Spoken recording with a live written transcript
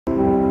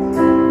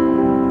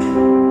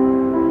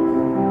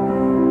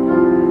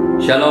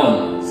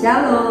Shalom.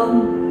 Shalom.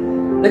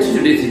 Let's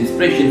do today's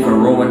inspiration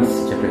from Romans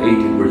chapter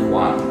 18 verse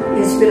 1.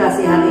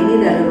 Inspirasi hari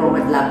ini dari Roma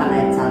 8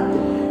 ayat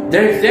 1.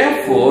 There is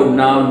therefore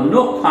now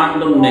no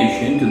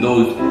condemnation to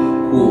those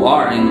who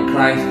are in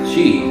Christ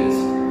Jesus,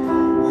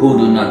 who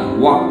do not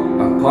walk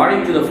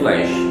according to the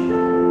flesh,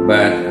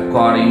 but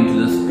according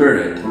to the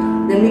Spirit.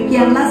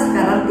 Demikianlah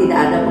sekarang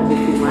tidak ada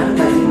penghukuman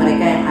bagi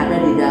mereka yang ada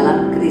di dalam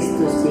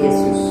Kristus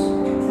Yesus.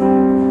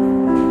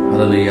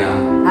 Hallelujah.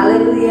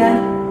 Haleluya.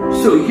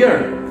 So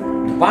here,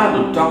 the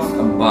Bible talks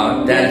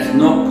about there is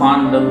no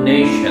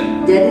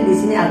condemnation. Jadi di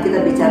sini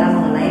Alkitab bicara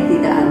mengenai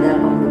tidak ada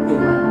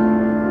penghukuman.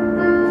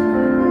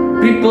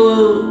 People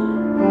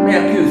may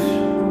accuse,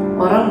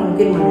 Orang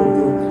mungkin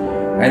menuduh,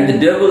 and the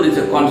devil is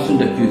a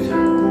constant accuser.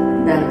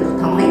 dan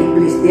terutama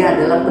iblis, dia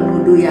adalah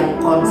penuduh yang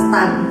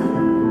konstan.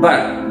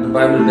 But the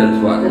Bible tells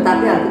what?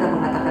 Tetapi Alkitab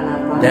mengatakan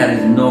apa? There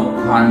is no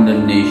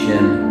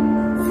condemnation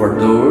for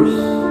those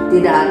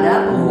Tidak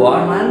ada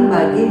penghukuman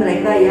bagi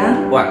mereka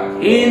yang what?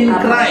 In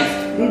apa? Christ.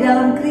 Di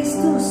dalam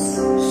Kristus.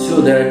 So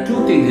there are two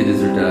things it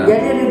is written.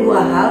 Jadi ada dua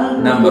hal.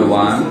 Number di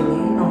one, sini.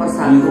 Nomor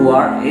satu, You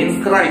are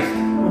in Christ,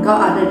 engkau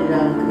ada di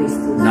dalam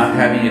Kristus. not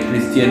having a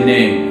Christian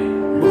name,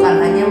 Bukan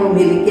hanya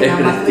memiliki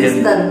nama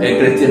Kristen a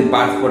Christian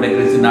passport, a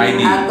Christian ID.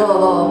 atau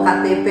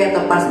KTP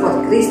atau paspor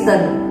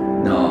Kristen.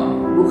 No,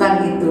 Bukan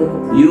itu.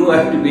 you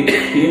have to be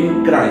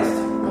in Christ.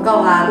 Engkau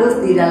harus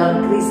di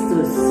dalam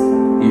Kristus.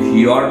 If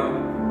you are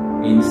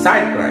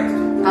inside Christ,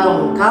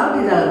 Kalau engkau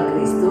di dalam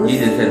Kristus,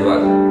 Jesus said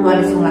what? Tuhan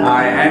Yesus I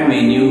mengatakan, am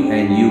in you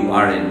and you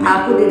are in me.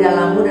 aku di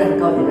dalammu dan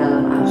engkau di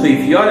dalam So aku.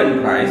 if you are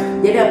in Christ,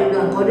 Jadi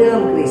apabila engkau di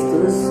dalam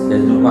Kristus,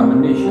 there's no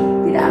condemnation.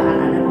 tidak akan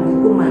ada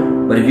penghukuman.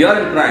 But if you are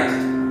in Christ,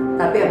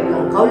 Tapi apabila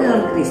engkau di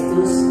dalam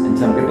Kristus, and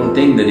some people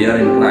think that they are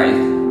in Christ,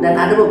 dan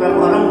ada beberapa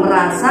orang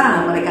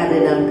merasa mereka ada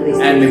di dalam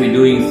Kristus, and maybe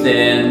doing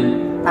sin,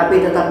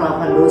 tapi tetap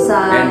melakukan dosa,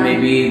 and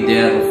maybe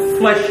their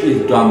flesh is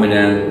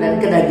dominant.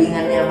 dan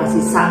kedagingannya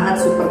masih sangat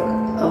super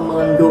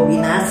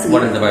mendominasi.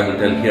 What does the Bible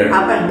tell here?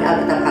 Apa yang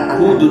Alkitab katakan?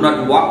 Who do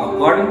not walk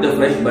according to the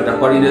flesh, but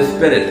according to the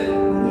Spirit.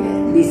 Ya,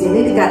 di sini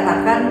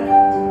dikatakan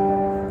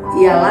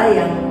ialah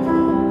yang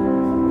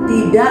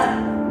tidak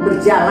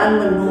berjalan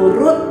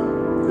menurut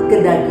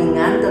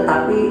kedagingan,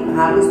 tetapi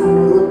harus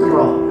menurut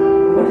roh.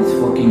 What is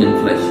walking in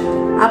flesh?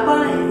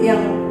 Apa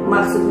yang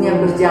maksudnya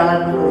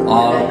berjalan menurut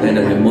All kind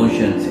of kedagingan?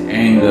 emotions,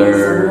 anger,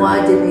 Semua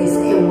jenis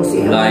emosi-emosi,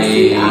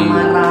 lying,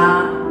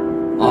 amarah,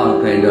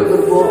 all kind of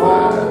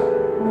berbohong,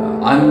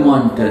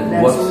 unwanted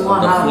dan works semua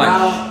of the hal-hal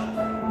flesh.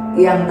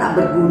 yang tak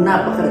berguna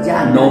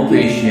pekerjaan No daging.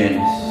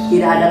 patience.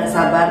 Tidak ada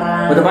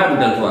kesabaran. But the Bible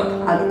tells what?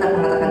 Alkitab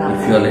mengatakan apa?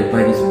 If you are led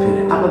by the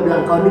Spirit, Apabila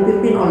engkau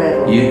dipimpin oleh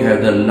roh, you have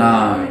the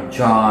love,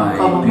 joy,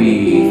 engkau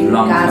memiliki peace,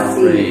 long kasih,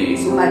 suffering,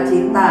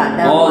 sukacita,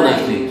 all damai,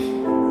 those things.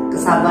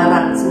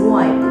 kesabaran, semua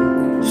itu.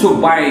 So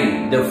by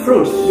the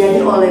fruits,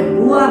 Jadi oleh you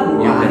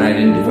buah-buah can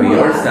identify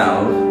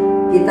yourself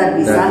kita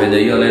bisa that whether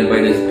you are led by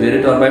the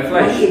Spirit or by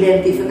flesh.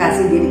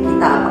 mengidentifikasi diri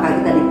kita, apakah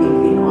kita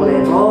dipimpin oleh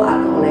roh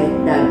atau oleh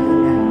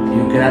dagingan.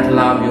 You cannot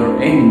love your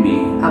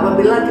enemy.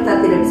 Apabila kita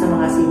tidak bisa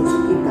mengasihi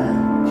musuh kita,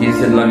 Jesus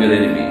said, love your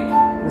enemy.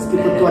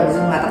 meskipun Tuhan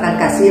Yesus mengatakan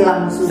kasihlah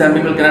musuh. Some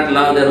people cannot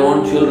love their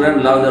own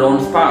children, love their own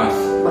spouse.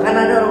 Bahkan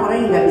ada orang-orang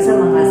yang nggak bisa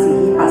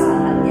mengasihi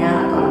pasangannya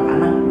atau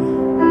anak-anaknya.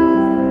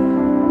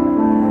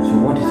 So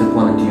what is the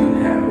quality you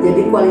have?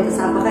 Jadi kualitas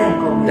apakah yang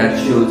kau That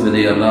miliki? shows whether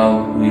you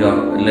are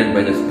led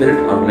by the Spirit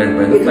or led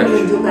by the Itu flesh.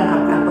 menunjukkan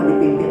apakah kau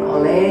dipimpin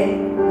oleh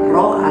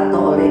roh atau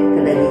oleh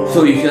kedagingan. So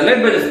if you are led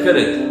by the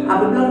Spirit,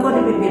 Apabila kau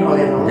dipimpin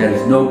oleh roh, there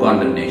is no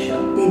condemnation.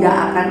 tidak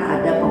akan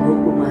ada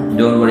penghukuman.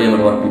 Don't worry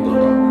about what people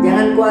talk.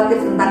 Jangan khawatir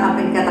tentang apa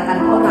yang dikatakan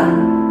orang.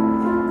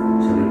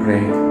 So we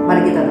pray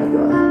Mari kita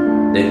berdoa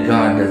that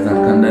God does not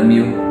condemn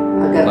you,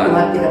 agar but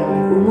Tuhan tidak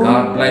menghukummu,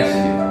 God bless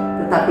you.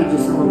 tetapi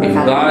justru If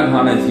memberkati. God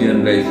honors you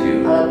and bless you,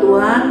 Kalau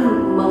Tuhan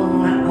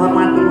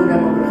menghormatimu dan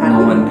no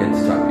memberkatimu, one can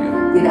stop you.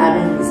 tidak ada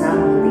yang bisa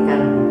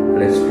menghentikanmu.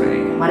 Let's pray.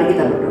 Mari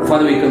kita berdoa.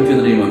 Father, we come to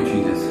the name of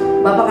Jesus.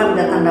 Bapa, kami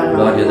datang dalam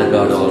God, you're the Tuhan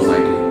God Yesus.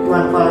 Almighty.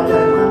 Tuhan Kau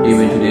Tuhan Maha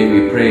Even Esa. today we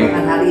pray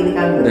Bahkan hari ini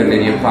kami that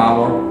let your berdoa,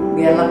 power,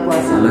 biarlah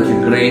kuasa let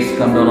your grace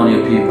come down on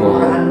your people,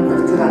 Tuhan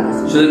tercurah atas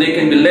so that they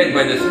can be led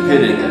by the sehingga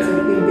Spirit. mereka bisa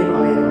dipimpin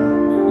oleh Roh.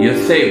 You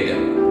have saved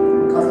them.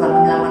 Kau telah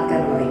menyelamatkan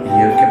mereka.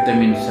 You have kept them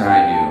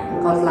inside you.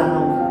 Kau telah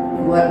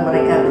membuat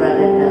mereka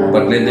berada di dalam.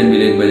 But let them be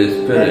led by the Dan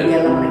Spirit,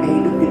 biarlah mereka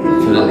hidup dipimpin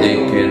so that oleh they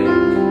Roh. can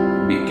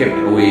be kept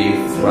away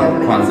Sehingga from mereka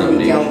bisa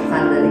condemnation.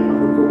 dijauhkan dari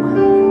penghukuman.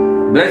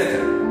 Bless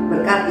them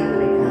Berkati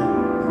mereka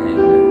and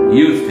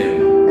use them,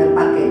 dan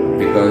pakai mereka.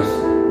 because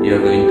they are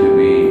going to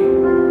be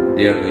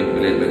led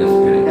by the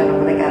Spirit. Karena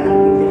mereka akan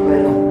dipimpin oleh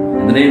Roh.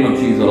 In the name of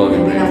Jesus, Lord, we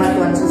Demi pray. nama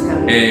Tuhan Yesus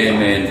kami berdoa.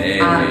 Amen.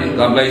 Amen.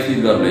 God bless you.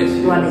 God bless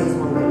you. Tuhan Yesus